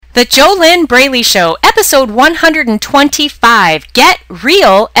The JoLynn Braley Show, episode 125. Get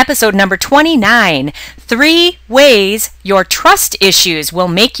Real, episode number 29. 3 ways your trust issues will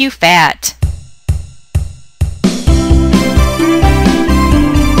make you fat.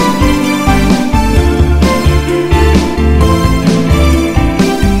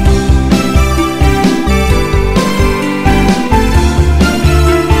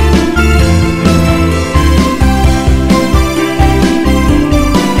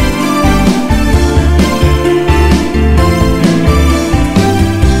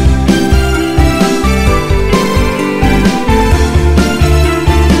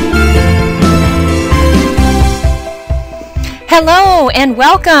 Hello and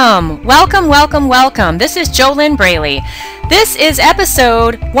welcome. Welcome. This is JoLynn Braley. This is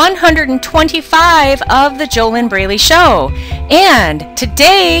episode 125 of the JoLynn Braley Show. And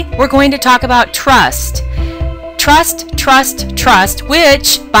today we're going to talk about trust. Trust,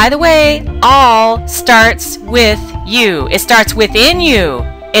 which, by the way, all starts with you. It starts within you.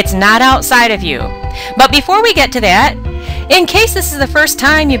 It's not outside of you. But before we get to that, in case this is the first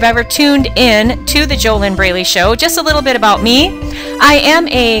time you've ever tuned in to the JoLynn Braley Show, just a little bit about me. I am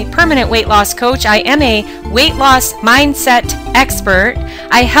a permanent weight loss coach. I am a weight loss mindset expert.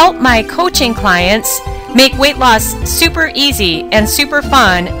 I help my coaching clients make weight loss super easy and super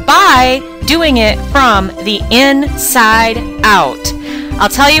fun by doing it from the inside out. I'll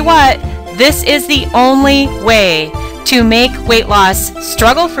tell you what, this is the only way to make weight loss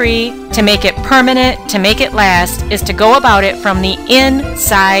struggle-free, to make it permanent, to make it last, is to go about it from the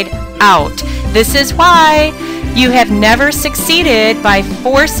inside out. This is why you have never succeeded by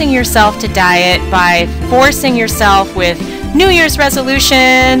forcing yourself to diet, by forcing yourself with New Year's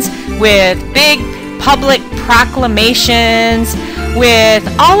resolutions, with big public proclamations, with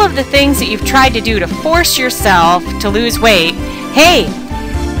all of the things that you've tried to do to force yourself to lose weight. Hey,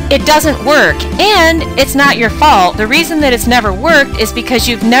 it doesn't work, and it's not your fault. The reason that it's never worked is because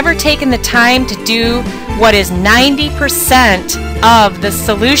you've never taken the time to do what is 90% of the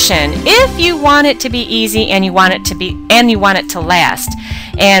solution if you want it to be easy and you want it to last.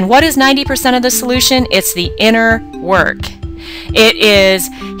 And what is 90% of the solution? It's the inner work. It is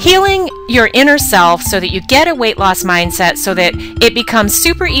healing your inner self so that you get a weight loss mindset, so that it becomes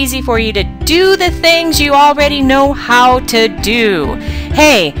super easy for you to do the things you already know how to do.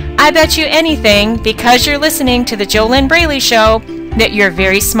 Hey, I bet you anything, because you're listening to the JoLynn Braley Show, that you're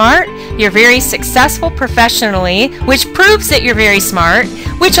very smart, you're very successful professionally, which proves that you're very smart,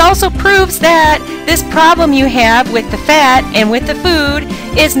 which also proves that this problem you have with the fat and with the food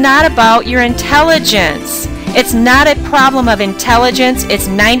is not about your intelligence. It's not a problem of intelligence. It's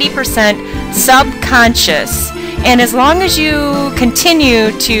 90% subconscious. And as long as you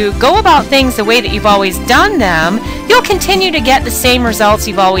continue to go about things the way that you've always done them, you'll continue to get the same results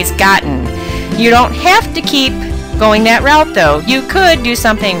you've always gotten. You don't have to keep going that route, though. You could do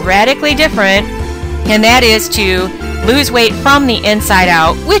something radically different, and that is to lose weight from the inside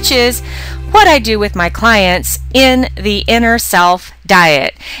out, which is what I do with my clients in the Inner Self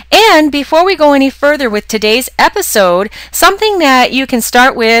Diet. And before we go any further with today's episode, something that you can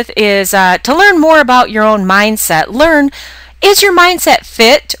start with is to learn more about your own mindset. Learn, is your mindset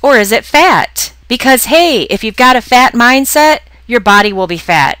fit or is it fat? Because hey, if you've got a fat mindset, your body will be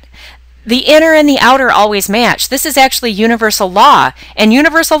fat. The inner and the outer always match. This is actually universal law, and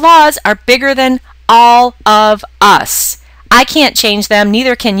universal laws are bigger than all of us. I can't change them,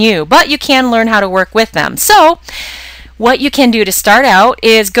 neither can you, but you can learn how to work with them. So what you can do to start out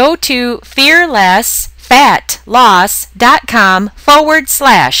is go to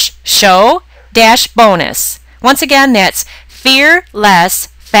fearlessfatloss.com/show-bonus. Once again, that's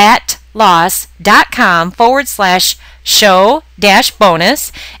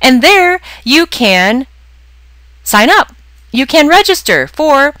fearlessfatloss.com/show-bonus. And there you can sign up. You can register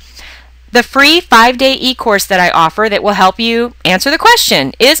for the free 5-day e-course that I offer that will help you answer the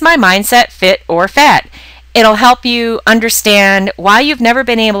question, is my mindset fit or fat? It'll help you understand why you've never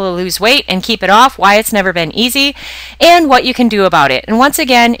been able to lose weight and keep it off, why it's never been easy, and what you can do about it. And once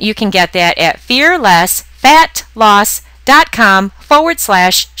again, you can get that at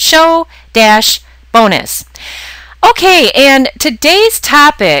fearlessfatloss.com/show-bonus. Okay, and today's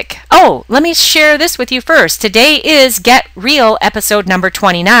topic, let me share this with you first. Today is Get Real, episode number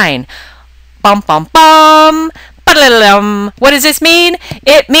 29. Bum, bum, bum. What does this mean?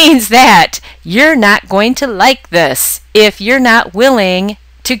 It means that you're not going to like this if you're not willing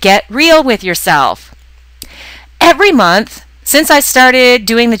to get real with yourself. Every month, since I started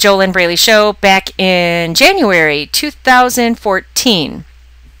doing the JoLynn Braley Show back in January 2014,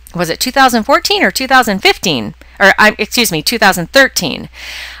 was it 2014 or 2015? 2013.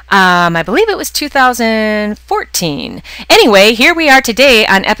 I believe it was 2014. Anyway, here we are today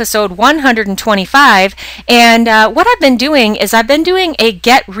on episode 125, and what I've been doing is I've been doing a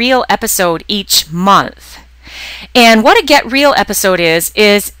Get Real episode each month. And what a Get Real episode is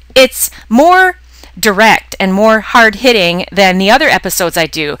it's more direct and more hard-hitting than the other episodes I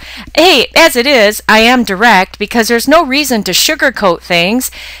do. Hey, as it is, I am direct because there's no reason to sugarcoat things.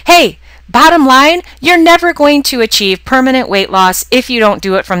 Hey, bottom line, you're never going to achieve permanent weight loss if you don't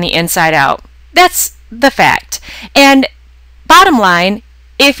do it from the inside out. That's the fact. And bottom line,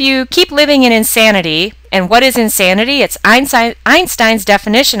 if you keep living in insanity, and what is insanity? It's Einstein's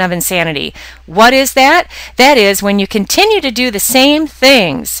definition of insanity. What is that? That is when you continue to do the same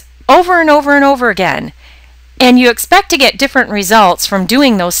things over and over and over again, and you expect to get different results from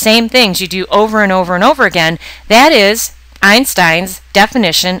doing those same things you do over and over and over again. That is Einstein's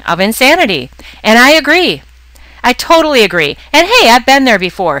definition of insanity. And I agree. I totally agree. And hey, I've been there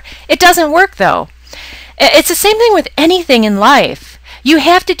before. It doesn't work though. It's the same thing with anything in life. You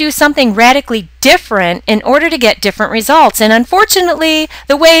have to do something radically different in order to get different results. And unfortunately,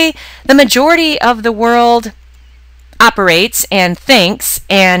 the way the majority of the world operates and thinks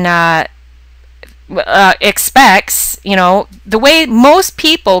and expects, the way most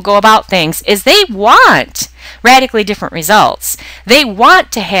people go about things is they want radically different results. They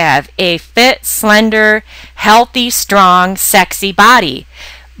want to have a fit, slender, healthy, strong, sexy body.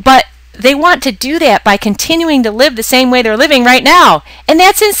 But they want to do that by continuing to live the same way they're living right now. And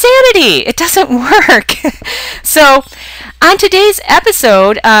that's insanity. It doesn't work. So on today's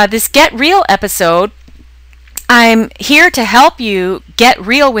episode, this Get Real episode, I'm here to help you get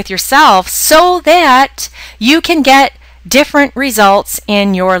real with yourself so that you can get different results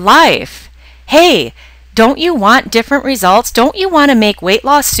in your life. Hey, don't you want different results? Don't you want to make weight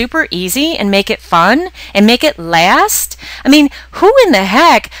loss super easy and make it fun and make it last? I mean, who in the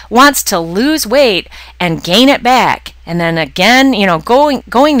heck wants to lose weight and gain it back? And then again,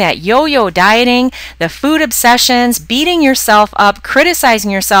 going that yo-yo dieting, the food obsessions, beating yourself up, criticizing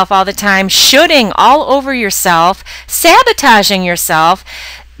yourself all the time, shoulding all over yourself, sabotaging yourself,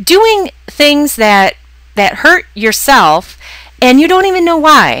 doing things that hurt yourself, and you don't even know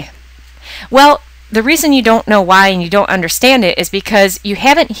why. Well, the reason you don't know why and you don't understand it is because you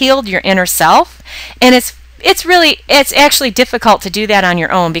haven't healed your inner self, and it's actually difficult to do that on your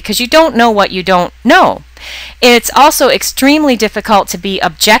own because you don't know what you don't know. It's also extremely difficult to be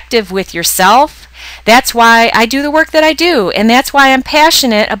objective with yourself. That's why I do the work that I do, and that's why I'm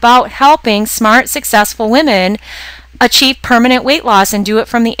passionate about helping smart, successful women achieve permanent weight loss and do it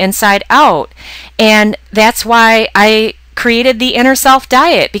from the inside out. And that's why I created the Inner Self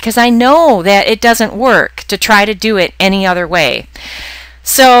Diet, because I know that it doesn't work to try to do it any other way.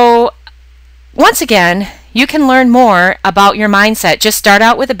 So once again, you can learn more about your mindset. Just start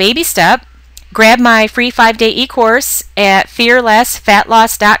out with a baby step. Grab my free 5-day e-course at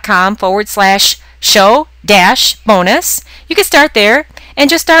fearlessfatloss.com/show-bonus. You can start there and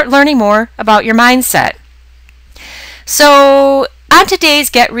just start learning more about your mindset. So on today's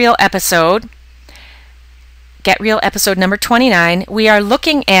Get Real episode number 29, we are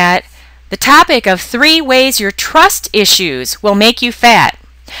looking at the topic of 3 ways your trust issues will make you fat.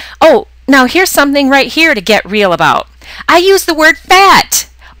 Oh, now here's something right here to get real about. I use the word fat.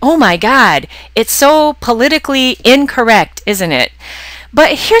 Oh my God, it's so politically incorrect, isn't it?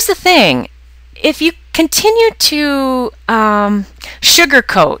 But here's the thing. If you continue to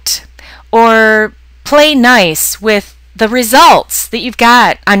sugarcoat or play nice with the results that you've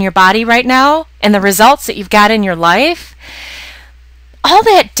got on your body right now and the results that you've got in your life, all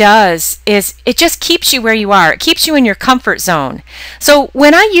that does is it just keeps you where you are. It keeps you in your comfort zone. So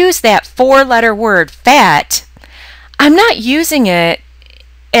when I use that 4-letter word, fat, I'm not using it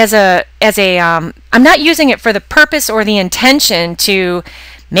I'm not using it for the purpose or the intention to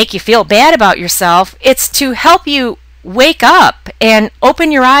make you feel bad about yourself. It's to help you wake up and open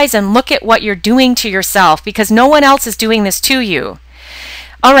your eyes and look at what you're doing to yourself, because no one else is doing this to you.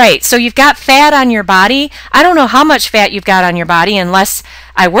 All right, so you've got fat on your body. I don't know how much fat you've got on your body unless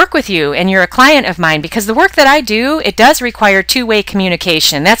I work with you and you're a client of mine, because the work that I do, it does require 2-way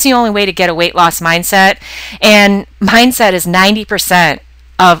communication. That's the only way to get a weight loss mindset, and mindset is 90%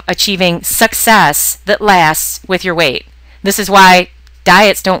 of achieving success that lasts with your weight. This is why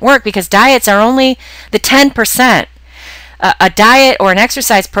diets don't work, because diets are only the 10%. A diet or an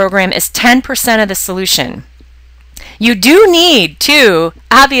exercise program is 10% of the solution. You do need to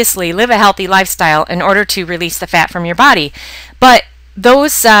obviously live a healthy lifestyle in order to release the fat from your body, but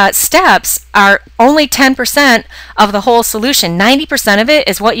those steps are only 10% of the whole solution. 90% of it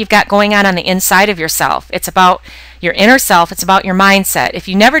is what you've got going on the inside of yourself. It's about your inner self. It's about your mindset. If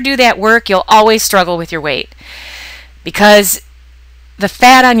you never do that work, you'll always struggle with your weight, because the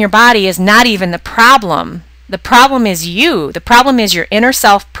fat on your body is not even the problem. The problem is you. The problem is your inner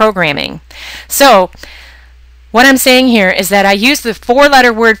self programming. So what I'm saying here is that I use the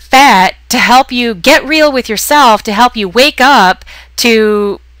 4-letter word fat to help you get real with yourself, to help you wake up,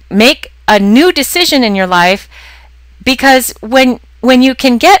 to make a new decision in your life. Because when you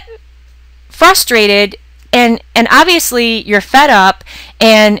can get frustrated and obviously you're fed up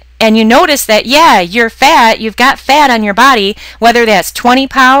and you notice that, yeah, you're fat, you've got fat on your body, whether that's 20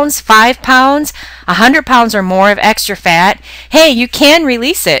 pounds, 5 pounds, 100 pounds or more of extra fat, hey, you can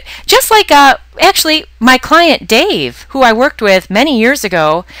release it. Just like actually my client Dave, who I worked with many years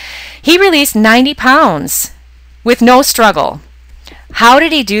ago, he released 90 pounds with no struggle. How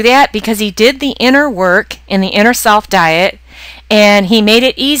did he do that? Because he did the inner work in the inner self diet, and he made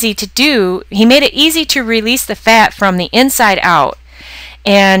it easy to do. He made it easy to release the fat from the inside out.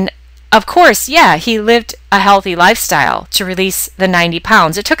 And of course, yeah, he lived a healthy lifestyle to release the 90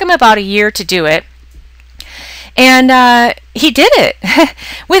 pounds. It took him about a year to do it. And he did it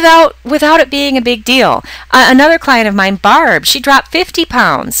without it being a big deal. Another client of mine, Barb, she dropped 50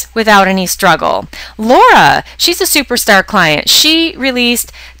 pounds without any struggle. Laura, she's a superstar client. She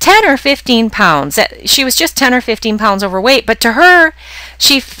released 10 or 15 pounds. She was just 10 or 15 pounds overweight, but to her,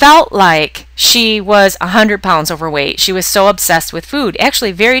 she felt like she was 100 pounds overweight. She was so obsessed with food,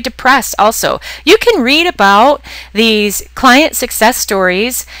 actually very depressed also. You can read about these client success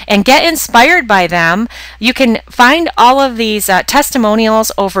stories and get inspired by them. You can find all of these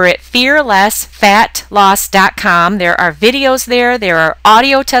testimonials over at fearlessfatloss.com. There are videos there. There are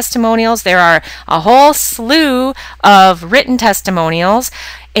audio testimonials. There are a whole slew of written testimonials.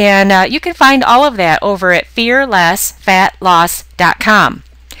 And you can find all of that over at fearlessfatloss.com.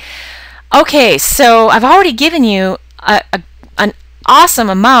 Okay, so I've already given you an awesome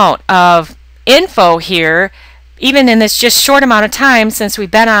amount of info here, even in this just short amount of time since we've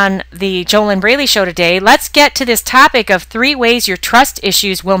been on the JoLynn Braley Show today. Let's get to this topic of 3 ways your trust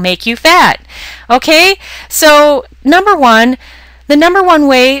issues will make you fat. Okay, so the number one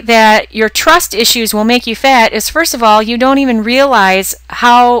way that your trust issues will make you fat is, first of all, you don't even realize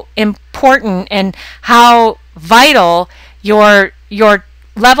how important and how vital your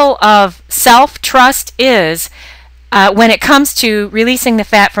level of self-trust is when it comes to releasing the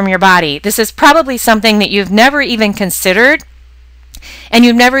fat from your body. This is probably something that you've never even considered and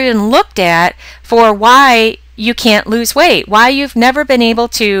you've never even looked at for why you can't lose weight, why you've never been able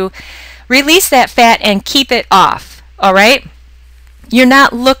to release that fat and keep it off, all right? You're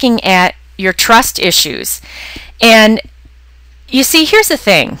not looking at your trust issues. And you see, here's the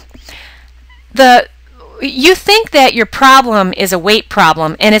thing. You think that your problem is a weight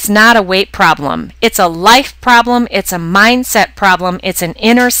problem, and it's not a weight problem. It's a life problem. It's a mindset problem. It's an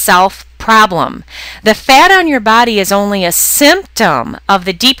inner self problem. The fat on your body is only a symptom of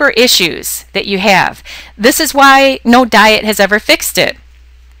the deeper issues that you have. This is why no diet has ever fixed it.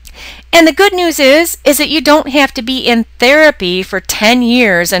 And the good news is that you don't have to be in therapy for 10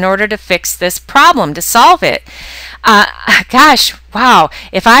 years in order to fix this problem, to solve it. Gosh, wow.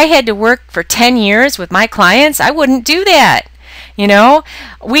 If I had to work for 10 years with my clients, I wouldn't do that. You know,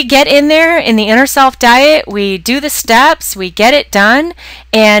 we get in there in the inner self diet, we do the steps, we get it done,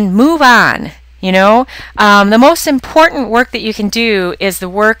 and move on. You know, the most important work that you can do is the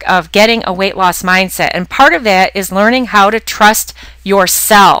work of getting a weight loss mindset. And part of that is learning how to trust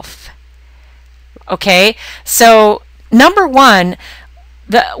yourself. Okay, so number one,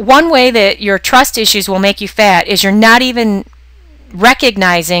 the one way that your trust issues will make you fat is you're not even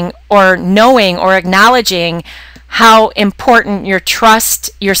recognizing or knowing or acknowledging how important your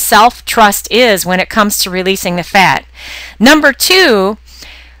self-trust is when it comes to releasing the fat. Number two,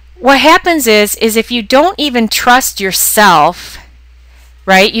 what happens is if you don't even trust yourself,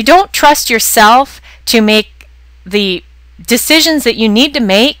 right? You don't trust yourself to make the decisions that you need to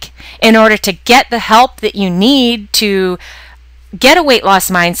make in order to get the help that you need to get a weight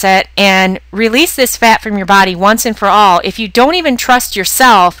loss mindset and release this fat from your body once and for all. If you don't even trust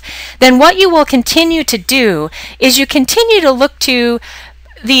yourself, then what you will continue to do is you continue to look to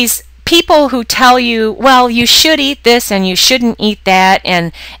these people who tell you, well, you should eat this and you shouldn't eat that,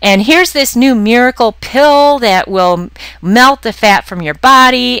 and here's this new miracle pill that will melt the fat from your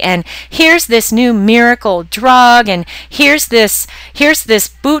body, and here's this new miracle drug, and here's this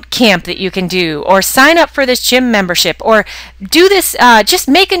boot camp that you can do, or sign up for this gym membership, or do this, just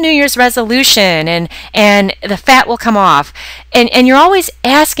make a New Year's resolution and the fat will come off. And you're always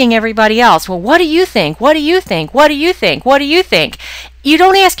asking everybody else, well, what do you think? What do you think? What do you think? What do you think? You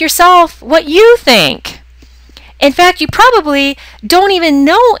don't ask yourself what you think. In fact, you probably don't even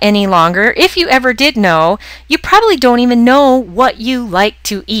know any longer. If you ever did know, you probably don't even know what you like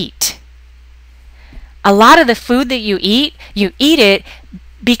to eat. A lot of the food that you eat it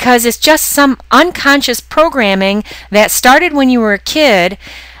because it's just some unconscious programming that started when you were a kid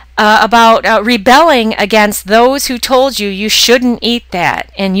about rebelling against those who told you you shouldn't eat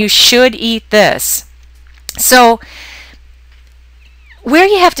that and you should eat this. So where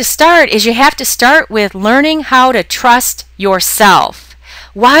you have to start is you have to start with learning how to trust yourself.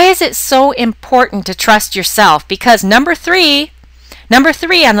 Why is it so important to trust yourself? Because number three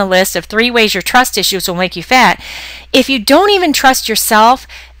on the list of 3 ways your trust issues will make you fat, if you don't even trust yourself,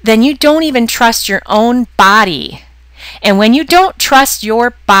 then you don't even trust your own body. And when you don't trust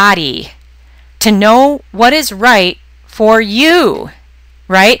your body to know what is right for you,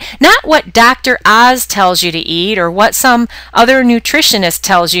 right? Not what Dr. Oz tells you to eat or what some other nutritionist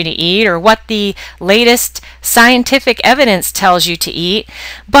tells you to eat or what the latest scientific evidence tells you to eat,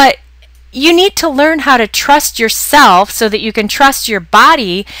 but you need to learn how to trust yourself so that you can trust your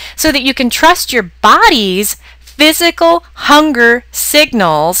body, so that you can trust your body's physical hunger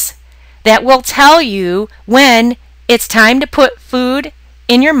signals that will tell you when it's time to put food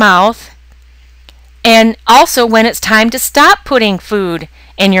in your mouth and also when it's time to stop putting food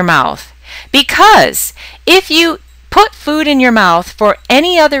in your mouth. Because if you put food in your mouth for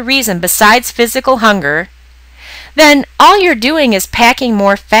any other reason besides physical hunger, then all you're doing is packing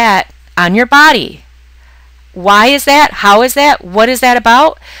more fat on your body. Why is that? How is that? What is that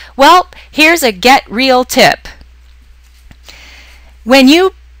about? Well, here's a get real tip. When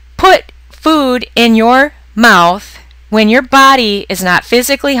you put food in your mouth, when your body is not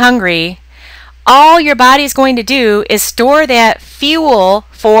physically hungry, all your body is going to do is store that fuel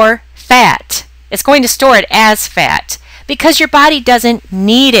for fat. It's going to store it as fat because your body doesn't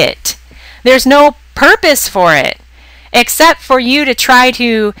need it. There's no purpose for it except for you to try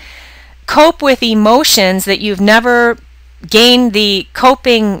to cope with emotions that you've never gained the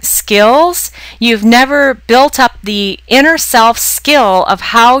coping skills. You've never built up the inner self skill of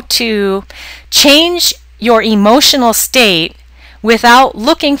how to change your emotional state without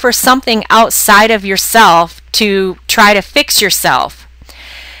looking for something outside of yourself to try to fix yourself.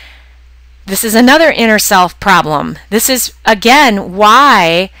 This is another inner self problem. This is, again,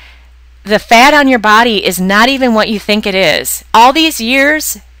 why the fat on your body is not even what you think it is. All these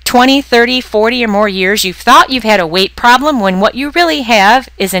years, 20, 30, 40 or more years, you've thought you've had a weight problem when what you really have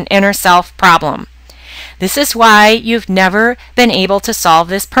is an inner self problem. This is why you've never been able to solve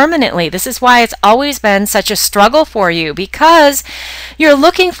this permanently. This is why it's always been such a struggle for you, because you're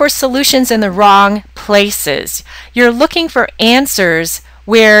looking for solutions in the wrong places. You're looking for answers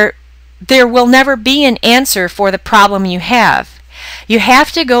where there will never be an answer for the problem you have. You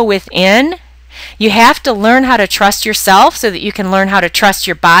have to go within. You have to learn how to trust yourself so that you can learn how to trust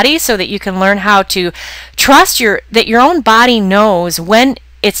your body, so that you can learn how to trust that your own body knows when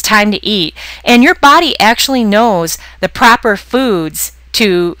it's time to eat. And your body actually knows the proper foods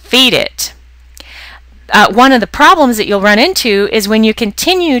to feed it. One of the problems that you'll run into is when you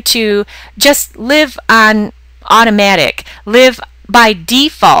continue to just live on automatic, live by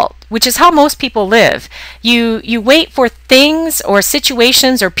default, which is how most people live. You wait for things or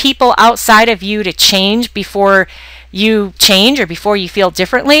situations or people outside of you to change before you change or before you feel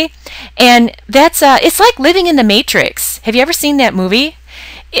differently. And that's it's like living in the Matrix. Have you ever seen that movie?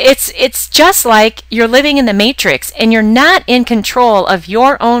 It's just like you're living in the Matrix and you're not in control of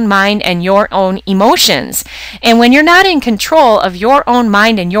your own mind and your own emotions. And when you're not in control of your own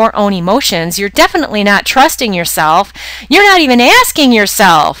mind and your own emotions, you're definitely not trusting yourself. You're not even asking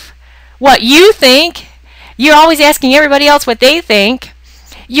yourself what you think. You're always asking everybody else what they think.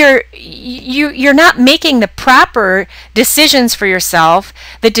 You're not making the proper decisions for yourself,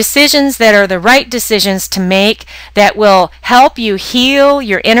 the decisions that are the right decisions to make that will help you heal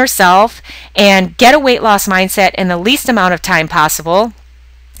your inner self and get a weight loss mindset in the least amount of time possible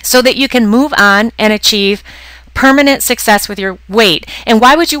so that you can move on and achieve permanent success with your weight. And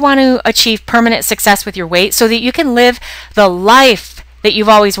why would you want to achieve permanent success with your weight? So that you can live the life that you've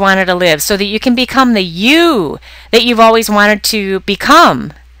always wanted to live, so that you can become the you that you've always wanted to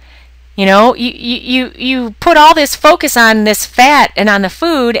become. You know, you put all this focus on this fat and on the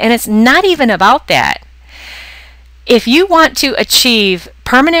food, and it's not even about that. If you want to achieve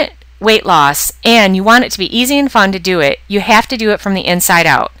permanent weight loss and you want it to be easy and fun to do it, you have to do it from the inside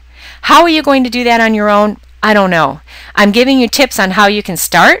out. How are you going to do that on your own? I don't know. I'm giving you tips on how you can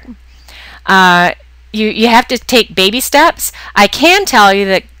start. You have to take baby steps. I can tell you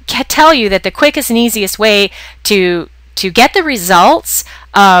that the quickest and easiest way to get the results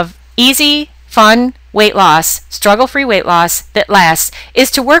of easy, fun weight loss, struggle-free weight loss that lasts is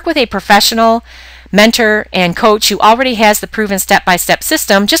to work with a professional mentor and coach who already has the proven step-by-step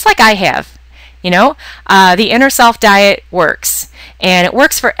system, just like I have. The Inner Self Diet works, and it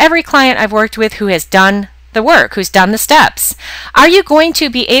works for every client I've worked with who has done the work, who's done the steps. Are you going to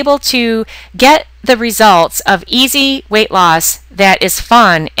be able to get the results of easy weight loss that is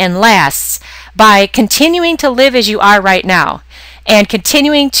fun and lasts by continuing to live as you are right now and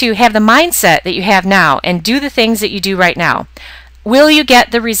continuing to have the mindset that you have now and do the things that you do right now? Will you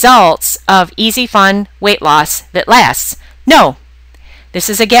get the results of easy, fun weight loss that lasts? No. This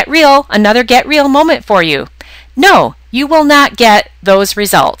is another get real moment for you. No, you will not get those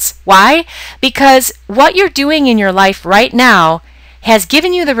results. Why? Because what you're doing in your life right now has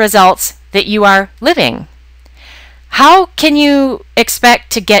given you the results that you are living. How can you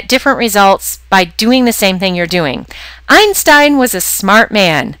expect to get different results by doing the same thing you're doing? Einstein was a smart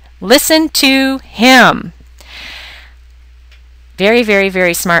man. Listen to him. Very, very,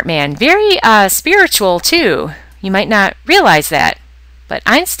 very smart man. Very spiritual too. You might not realize that, but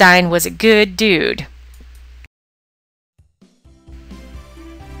Einstein was a good dude.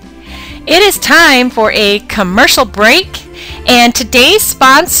 It is time for a commercial break, and today's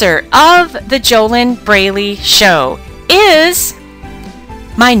sponsor of the JoLynn Braley Show is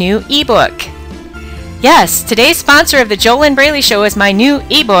my new ebook. Yes, today's sponsor of the JoLynn Braley Show is my new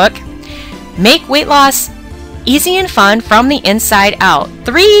ebook, Make Weight Loss Easy and Fun from the Inside Out.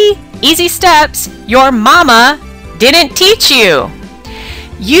 3 easy steps your mama didn't teach you.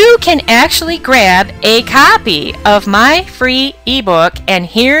 You can actually grab a copy of my free ebook, and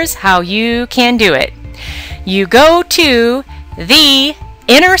here's how you can do it. You go to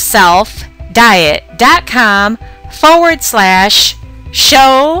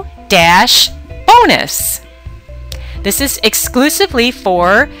theinnerselfdiet.com/show-bonus. This is exclusively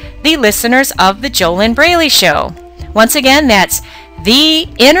for the listeners of the JoLynn Braley Show. Once again, that's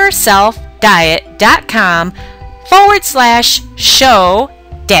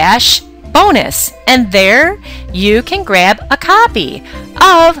theinnerselfdiet.com/show-bonus. And there you can grab a copy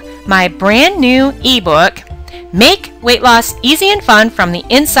of my brand new ebook, Make Weight Loss Easy and Fun from the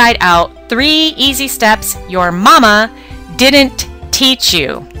Inside Out, 3 easy steps your mama didn't teach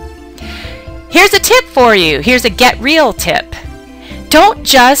you. Here's a tip for you. Here's a get real tip. Don't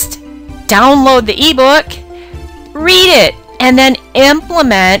just download the ebook, read it, and then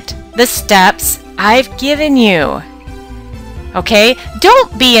implement the steps I've given you. Okay?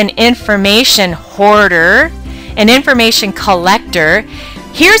 Don't be an information hoarder, an information collector.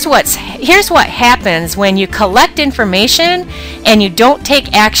 Here's what happens when you collect information and you don't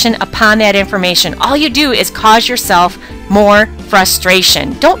take action upon that information. All you do is cause yourself more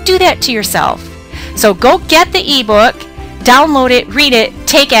frustration. Don't do that to yourself. So go get the ebook, download it, read it,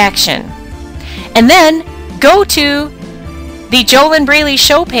 take action. And then go to the JoLynn Braley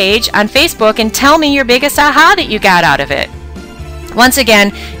Show page on Facebook and tell me your biggest aha that you got out of it. Once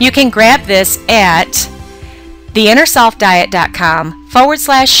again, you can grab this at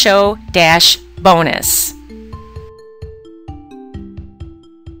theinnerselfdiet.com/show-bonus.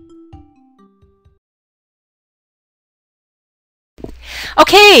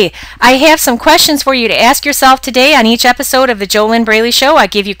 Okay, I have some questions for you to ask yourself today on each episode of the JoLynn Braley Show. I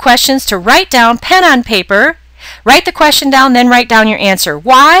give you questions to write down, pen on paper. Write the question down, then write down your answer.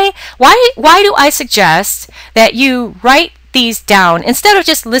 Why do I suggest that you write these down instead of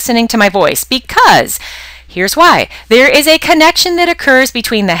just listening to my voice? Because here's why. There is a connection that occurs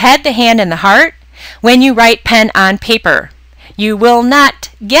between the head, the hand, and the heart when you write pen on paper. You will not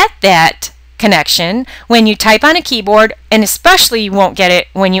get that connection when you type on a keyboard, and especially you won't get it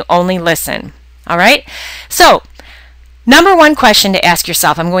when you only listen. All right? So, number 1 question to ask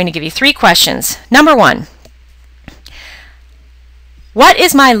yourself. I'm going to give you 3 questions. Number 1, what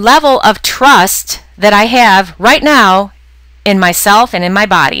is my level of trust that I have right now in myself and in my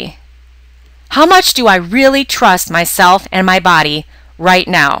body? How much do I really trust myself and my body right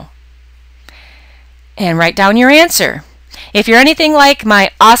now? And write down your answer. If you're anything like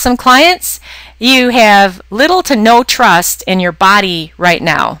my awesome clients, you have little to no trust in your body right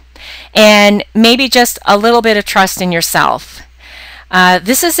now, and maybe just a little bit of trust in yourself.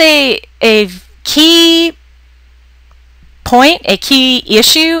 This is a key point, a key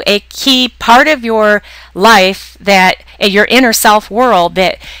issue, a key part of your life, that your inner self world,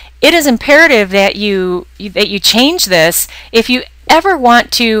 that it is imperative that you change this if you ever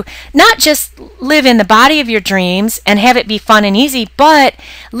want to not just live in the body of your dreams and have it be fun and easy, but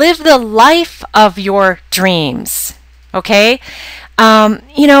live the life of your dreams. Okay?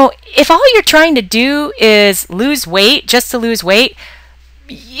 If all you're trying to do is lose weight just to lose weight,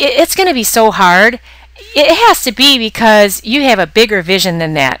 it's going to be so hard. it has to be because you have a bigger vision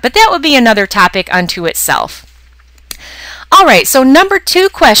than that. But that would be another topic unto itself. All right, so number 2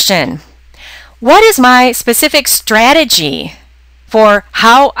 question. What is my specific strategy for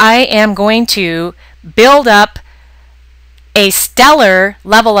how I am going to build up a stellar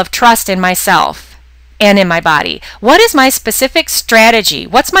level of trust in myself and in my body? What is my specific strategy?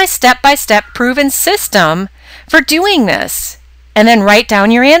 What's my step-by-step proven system for doing this? And then write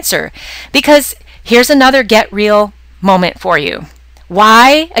down your answer. Because here's another get real moment for you.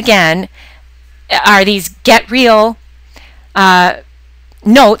 Why, again, are these get real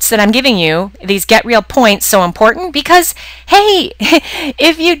notes that I'm giving you, these get real points, so important? Because, hey,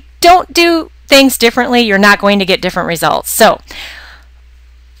 if you don't do things differently, you're not going to get different results. So,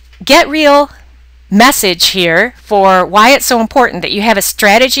 get real message here for why it's so important that you have a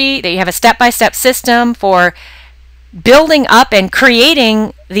strategy, that you have a step-by-step system for building up and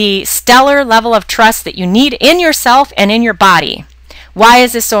creating the stellar level of trust that you need in yourself and in your body. Why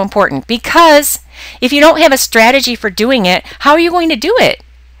is this so important? Because if you don't have a strategy for doing it, how are you going to do it?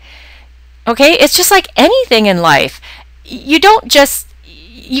 Okay, it's just like anything in life. You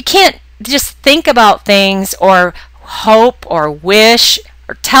can't just think about things or hope or wish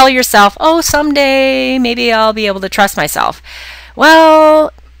or tell yourself, oh, someday maybe I'll be able to trust myself.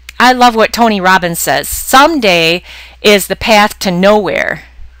 Well, I love what Tony Robbins says. Someday is the path to nowhere,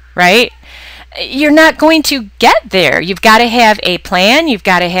 right? You're not going to get there. You've got to have a plan. You've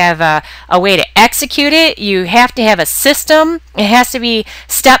got to have a way to execute it. You have to have a system. It has to be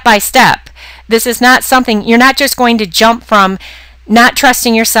step by step. This is not something, you're not just going to jump from not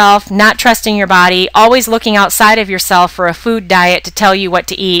trusting yourself, not trusting your body, always looking outside of yourself for a food diet to tell you what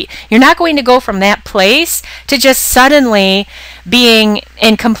to eat. You're not going to go from that place to just suddenly being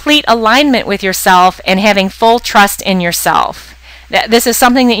in complete alignment with yourself and having full trust in yourself. This is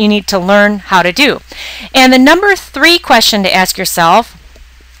something that you need to learn how to do. And the number 3 question to ask yourself,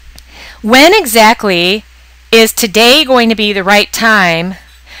 when exactly is today going to be the right time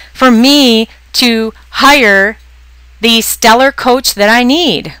for me to hire the stellar coach that I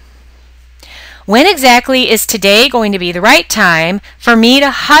need? When exactly is today going to be the right time for me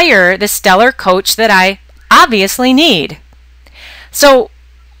to hire the stellar coach that I obviously need? So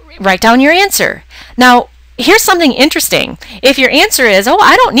write down your answer. Now, here's something interesting. If your answer is, oh,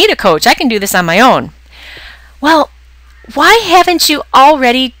 I don't need a coach, I can do this on my own. Well, why haven't you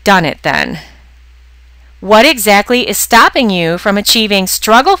already done it then? What exactly is stopping you from achieving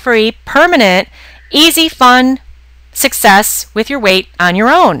struggle-free, permanent, easy, fun success with your weight on your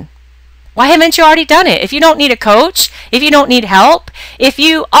own? Why haven't you already done it? If you don't need a coach, if you don't need help, if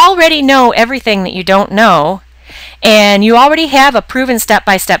you already know everything that you don't know, and you already have a proven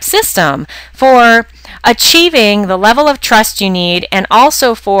step-by-step system for achieving the level of trust you need, and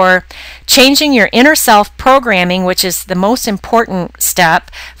also for changing your inner self programming, which is the most important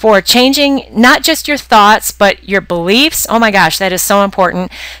step for changing not just your thoughts but your beliefs. Oh my gosh, that is so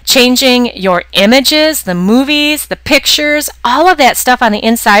important. Changing your images, the movies, the pictures, all of that stuff on the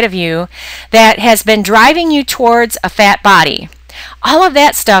inside of you that has been driving you towards a fat body. All of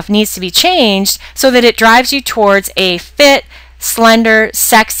that stuff needs to be changed so that it drives you towards a fit, slender,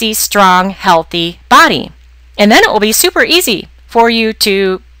 sexy, strong, healthy body. And then it will be super easy for you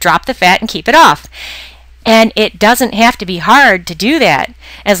to drop the fat and keep it off. And it doesn't have to be hard to do that.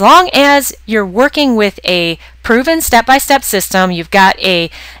 As long as you're working with a proven step-by-step system, you've got an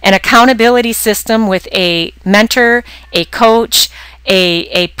accountability system with a mentor, a coach,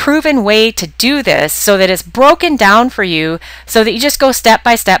 a proven way to do this so that it's broken down for you so that you just go step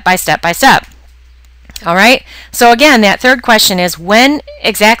by step by step by step. All right? So again, that 3rd question is, when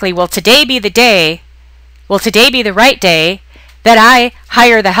exactly will today be the day, will today be the right day that I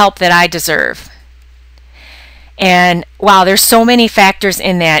hire the help that I deserve? And wow, there's so many factors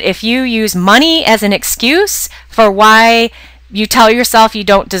in that. If you use money as an excuse for why you tell yourself you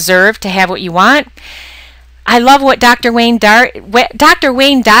don't deserve to have what you want, I love what Dr. Wayne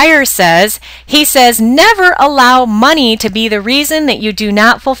Dyer says. He says, never allow money to be the reason that you do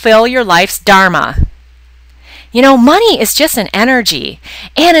not fulfill your life's dharma. You know, money is just an energy,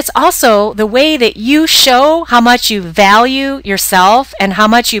 and it's also the way that you show how much you value yourself and how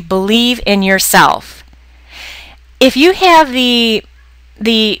much you believe in yourself. If you have the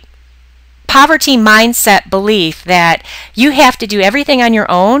poverty mindset belief that you have to do everything on your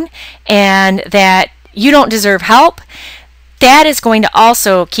own and that you don't deserve help, that is going to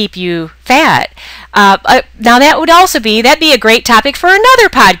also keep you fat. Now that'd be a great topic for another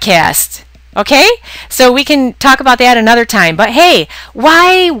podcast. Okay? So we can talk about that another time. But hey,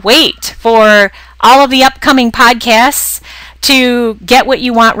 why wait for all of the upcoming podcasts to get what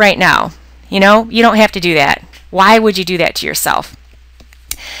you want right now? You don't have to do that. Why would you do that to yourself?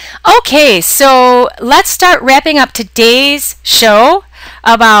 Okay, so let's start wrapping up today's show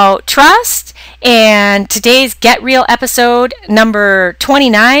about trust and today's Get Real episode number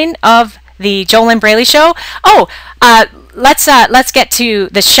 29 of the JoLynn Braley Show. Let's get to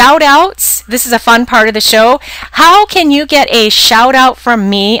the shout outs. This is a fun part of the show. How can you get a shout out from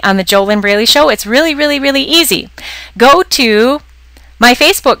me on the JoLynn Braley Show? It's really, really, really easy. Go to my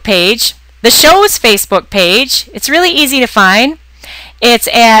Facebook page, the show's Facebook page. It's really easy to find. It's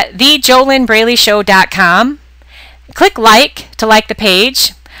at thejolynnbraeleyshow.com. Click like to like the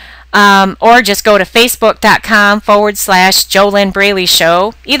page, or just go to facebook.com/JoLynn Braley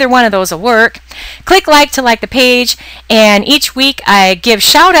Show. Either one of those will work. Click like to like the page, and each week I give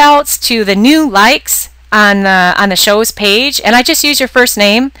shout outs to the new likes on the show's page, and I just use your first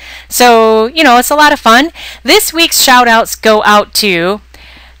name. So, it's a lot of fun. This week's shout outs go out to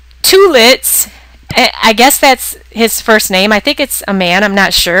Toolitz. I guess that's his first name. I think it's a man. I'm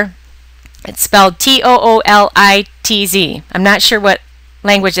not sure. It's spelled Toolitz. I'm not sure what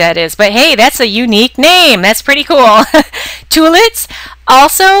language that is, but hey, that's a unique name. That's pretty cool. Toolitz.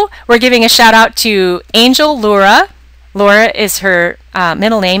 Also, we're giving a shout out to Angel Lura. Laura is her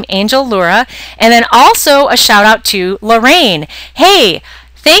middle name, Angel Lura. And then also a shout out to Lorraine. Hey,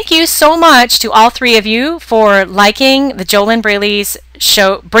 thank you so much to all three of you for liking the JoLynn Braley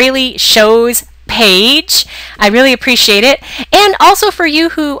Show's page. I really appreciate it. And also for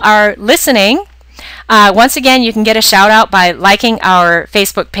you who are listening, once again, you can get a shout out by liking our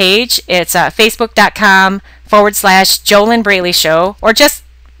Facebook page. It's facebook.com/JoLynn Braley Show, or just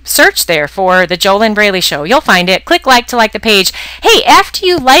search there for the JoLynn Braley Show. You'll find it. Click like to like the page. Hey, after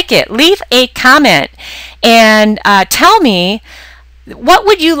you like it, leave a comment and tell me, what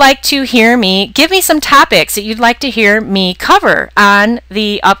would you like to hear me? Give me some topics that you'd like to hear me cover on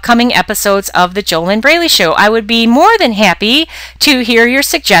the upcoming episodes of the JoLynn Braley Show. I would be more than happy to hear your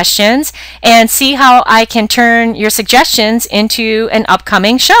suggestions and see how I can turn your suggestions into an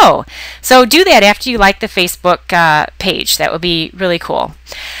upcoming show. So do that after you like the Facebook page. That would be really cool.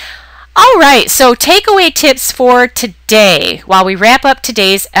 All right, so takeaway tips for today while we wrap up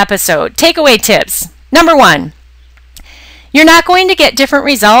today's episode. Takeaway tips. Number 1. You're not going to get different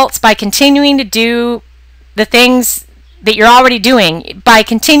results by continuing to do the things that you're already doing, by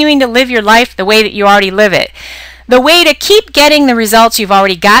continuing to live your life the way that you already live it. The way to keep getting the results you've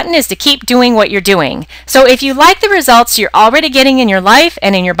already gotten is to keep doing what you're doing. So if you like the results you're already getting in your life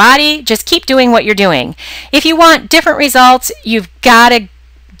and in your body, just keep doing what you're doing. If you want different results, you've got to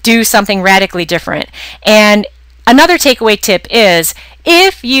do something radically different. And another takeaway tip is,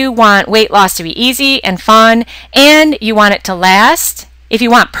 if you want weight loss to be easy and fun and you want it to last, if you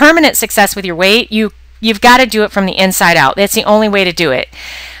want permanent success with your weight, you've got to do it from the inside out. That's the only way to do it.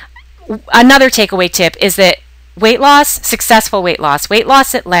 Another takeaway tip is that weight loss, successful weight loss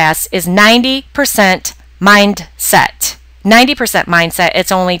that lasts, is 90% mindset. 90% mindset.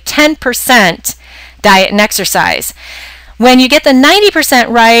 It's only 10% diet and exercise. When you get the 90%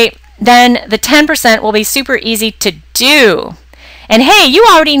 right, then the 10% will be super easy to do. And hey, you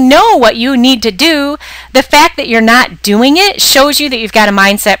already know what you need to do. The fact that you're not doing it shows you that you've got a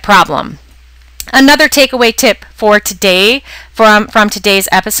mindset problem. Another takeaway tip for today, from today's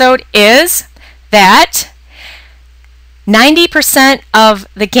episode, is that 90% of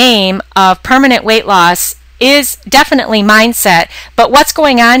the game of permanent weight loss is definitely mindset. But what's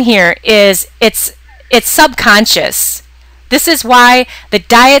going on here is it's subconscious. This is why the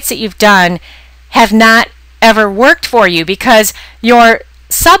diets that you've done have not ever worked for you, because your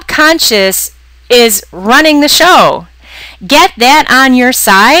subconscious is running the show. Get that on your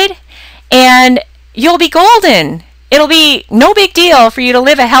side and you'll be golden. It'll be no big deal for you to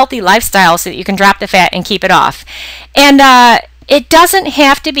live a healthy lifestyle so that you can drop the fat and keep it off. And it doesn't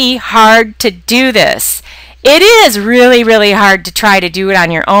have to be hard to do this. It is really, really hard to try to do it on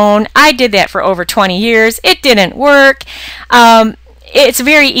your own. I did that for over 20 years. It didn't work. It's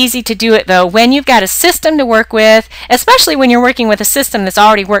very easy to do it, though, when you've got a system to work with, especially when you're working with a system that's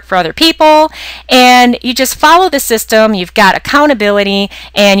already worked for other people, and you just follow the system, you've got accountability,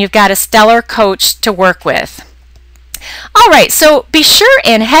 and you've got a stellar coach to work with. All right, so be sure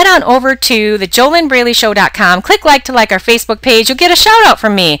and head on over to thejolynnbraeleyshow.com. Click like to like our Facebook page. You'll get a shout out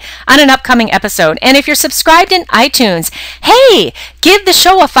from me on an upcoming episode. And if you're subscribed in iTunes, hey, give the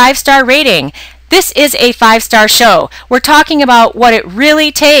show a 5-star rating. This is a 5-star show. We're talking about what it really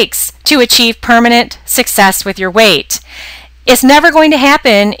takes to achieve permanent success with your weight. It's never going to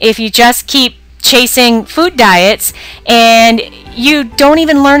happen if you just keep chasing food diets and you don't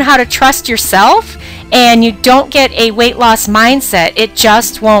even learn how to trust yourself and you don't get a weight loss mindset, it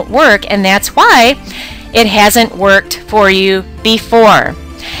just won't work, and that's why it hasn't worked for you before.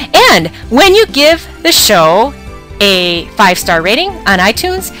 And when you give the show a 5-star rating on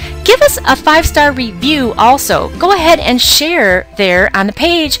iTunes, give us a 5-star review also. Go ahead and share there on the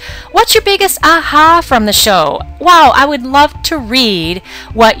page what's your biggest aha from the show. Wow, I would love to read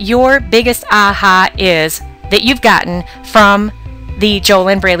what your biggest aha is that you've gotten from the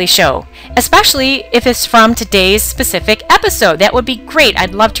JoLynn Braley Show, especially if it's from today's specific episode. That would be great.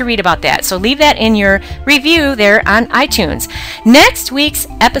 I'd love to read about that. So leave that in your review there on iTunes. Next week's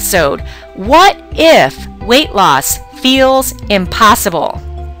episode, what if weight loss feels impossible?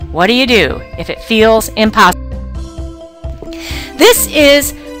 What do you do if it feels impossible? This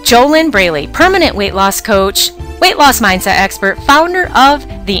is JoLynn Braley, permanent weight loss coach, weight loss mindset expert, founder of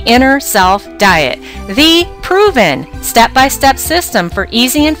the Inner Self Diet, the proven step-by-step system for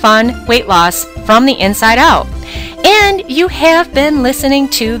easy and fun weight loss from the inside out. And you have been listening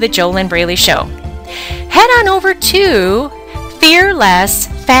to the JoLynn Braley Show. Head on over to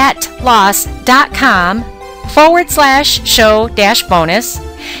fearlessfatloss.com/show-bonus,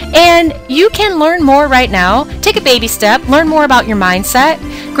 and you can learn more right now. Take a baby step, learn more about your mindset.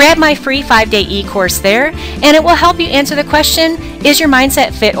 Grab my free 5-day e-course there, and it will help you answer the question, is your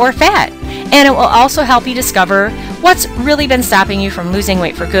mindset fit or fat? And it will also help you discover what's really been stopping you from losing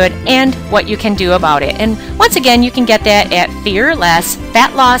weight for good and what you can do about it. And once again, you can get that at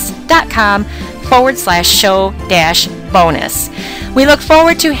fearlessfatloss.com/show-bonus. We look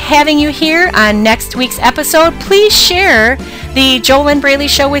forward to having you here on next week's episode. Please share the JoLynn Braley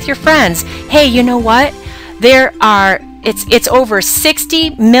Show with your friends. Hey, you know what? It's over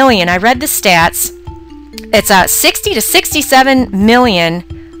 60 million. I read the stats. It's 60 to 67 million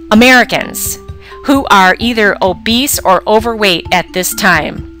Americans who are either obese or overweight at this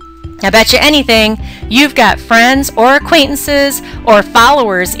time. I bet you anything, you've got friends or acquaintances or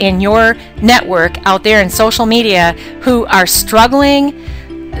followers in your network out there in social media who are struggling.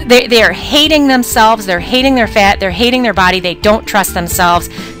 They are hating themselves, they're hating their fat, they're hating their body, they don't trust themselves.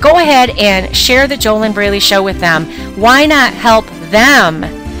 Go ahead and share the JoLynn Braley Show with them. Why not help them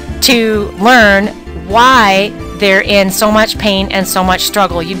to learn why they're in so much pain and so much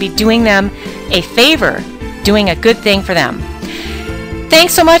struggle? You'd be doing them a favor, doing a good thing for them.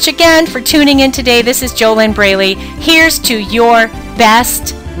 Thanks so much again for tuning in today. This is JoLynn Braley. Here's to your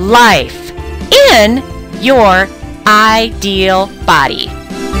best life in your ideal body.